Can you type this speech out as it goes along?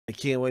I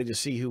can't wait to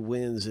see who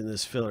wins in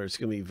this filler. It's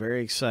going to be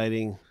very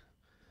exciting.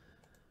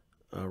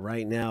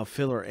 Right now,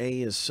 filler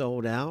A is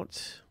sold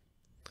out.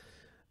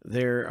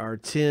 There are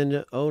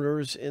 10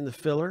 owners in the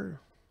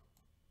filler.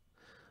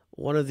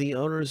 One of the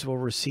owners will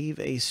receive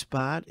a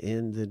spot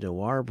in the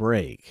Noir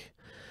break.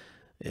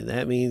 And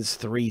that means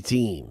 3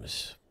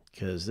 teams,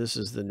 because this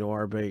is the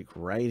Noir break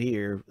right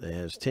here that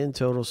has 10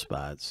 total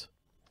spots.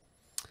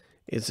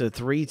 It's a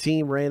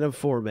 3-team random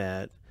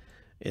format,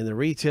 and the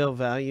retail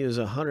value is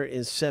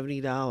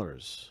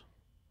 $170.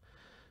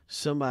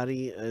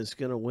 Somebody is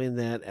going to win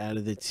that out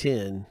of the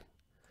 10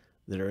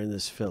 that are in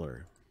this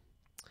filler.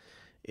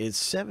 It's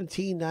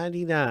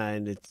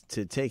 $17.99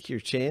 to take your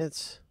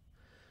chance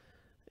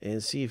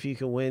and see if you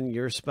can win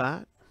your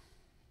spot,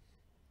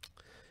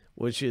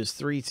 which is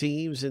 3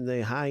 teams in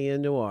the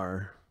high-end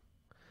Noir.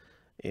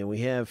 And we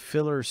have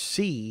filler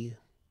C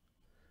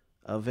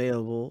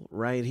available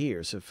right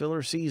here. So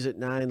filler C is at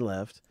 9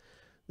 left.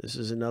 This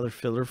is another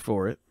filler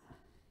for it.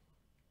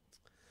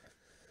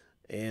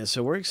 And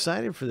so we're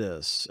excited for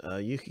this.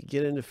 You could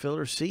get into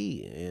filler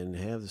C and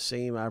have the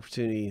same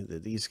opportunity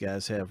that these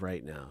guys have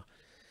right now.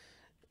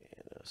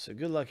 And, so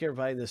good luck,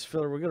 everybody, in this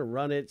filler. We're going to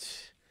run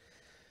it.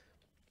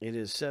 It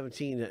is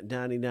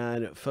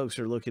 $17.99. Folks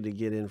are looking to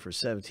get in for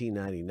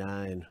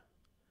 $17.99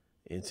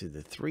 into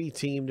the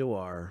 3-team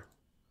Noir.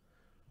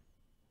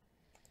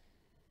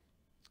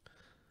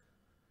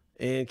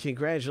 And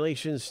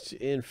congratulations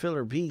in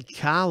filler B.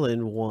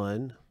 Colin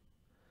won.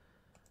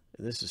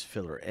 And this is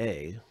filler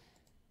A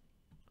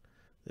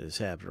that is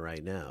happening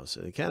right now.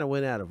 So they kind of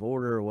went out of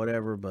order or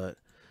whatever, but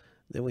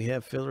then we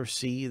have filler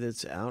C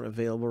that's out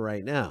available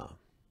right now.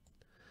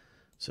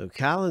 So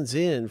Colin's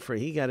in for,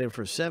 he got in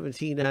for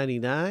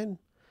 $17.99.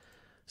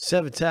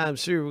 7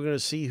 times through, we're going to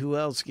see who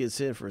else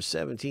gets in for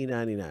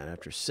 $17.99.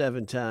 After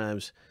 7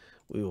 times,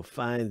 we will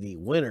find the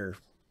winner.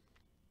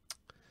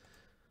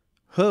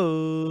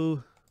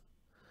 Who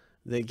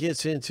that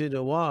gets into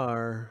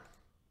Noir.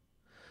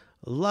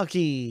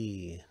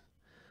 Lucky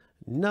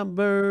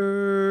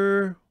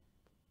number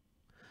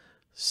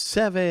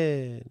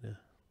 7.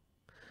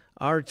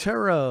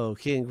 Arturo,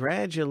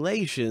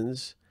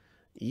 congratulations.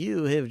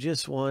 You have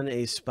just won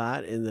a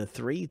spot in the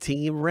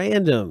 3-team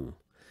random.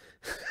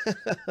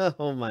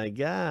 Oh my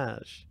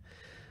gosh.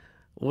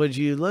 Would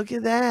you look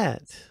at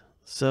that?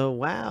 So,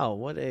 wow,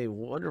 what a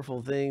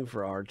wonderful thing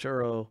for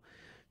Arturo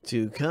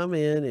to come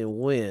in and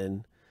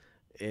win.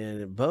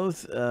 And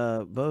both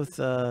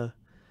randoms,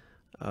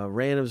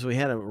 we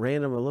had a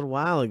random a little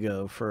while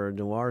ago for a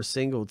Noir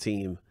single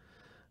team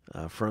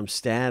from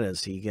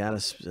Status. He got a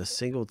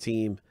single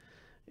team,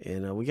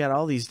 and we got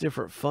all these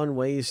different fun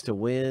ways to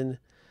win.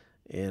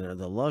 And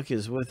the luck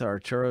is with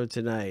Arturo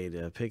tonight,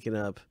 picking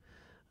up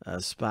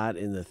a spot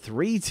in the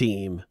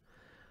 3-team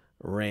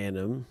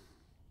random.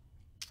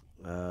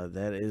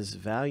 That is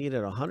valued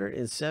at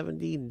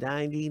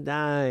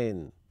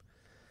 $170.99.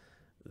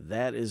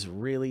 That is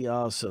really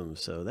awesome.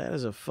 So that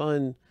is a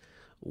fun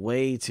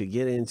way to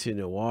get into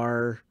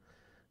Noir.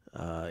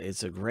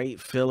 It's a great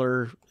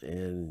filler,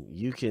 and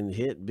you can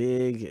hit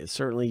big.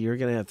 Certainly, you're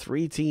going to have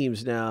 3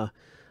 teams now.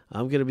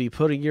 I'm going to be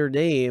putting your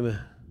name,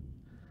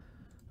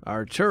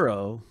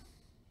 Arturo,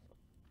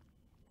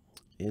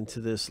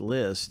 into this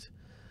list,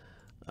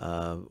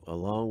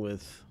 along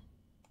with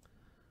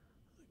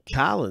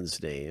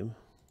Colin's name.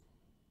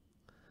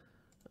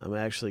 I'm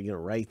actually going to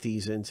write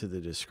these into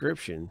the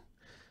description.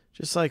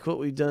 Just like what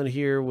we've done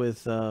here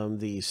with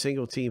the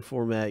single team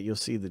format, you'll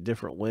see the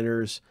different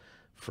winners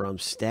from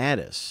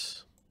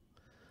Status.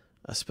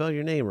 I spelled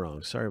your name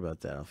wrong. Sorry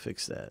about that. I'll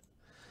fix that.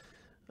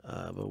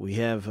 But we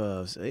have,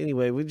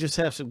 anyway, we just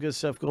have some good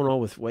stuff going on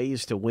with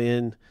ways to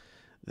win.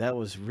 That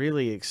was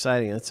really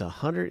exciting. That's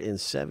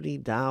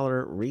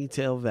 $170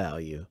 retail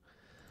value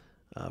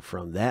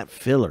from that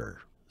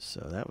filler.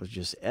 So that was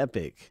just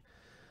epic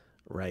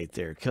right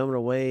there. Coming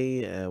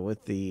away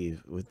with the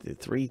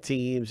 3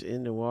 teams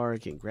in Noir.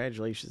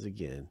 Congratulations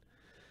again.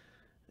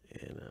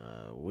 And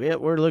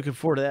we're looking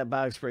forward to that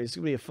box break. It's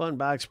going to be a fun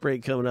box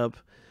break coming up.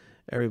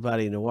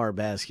 Everybody in Noir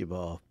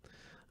basketball.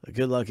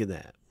 Good luck in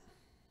that.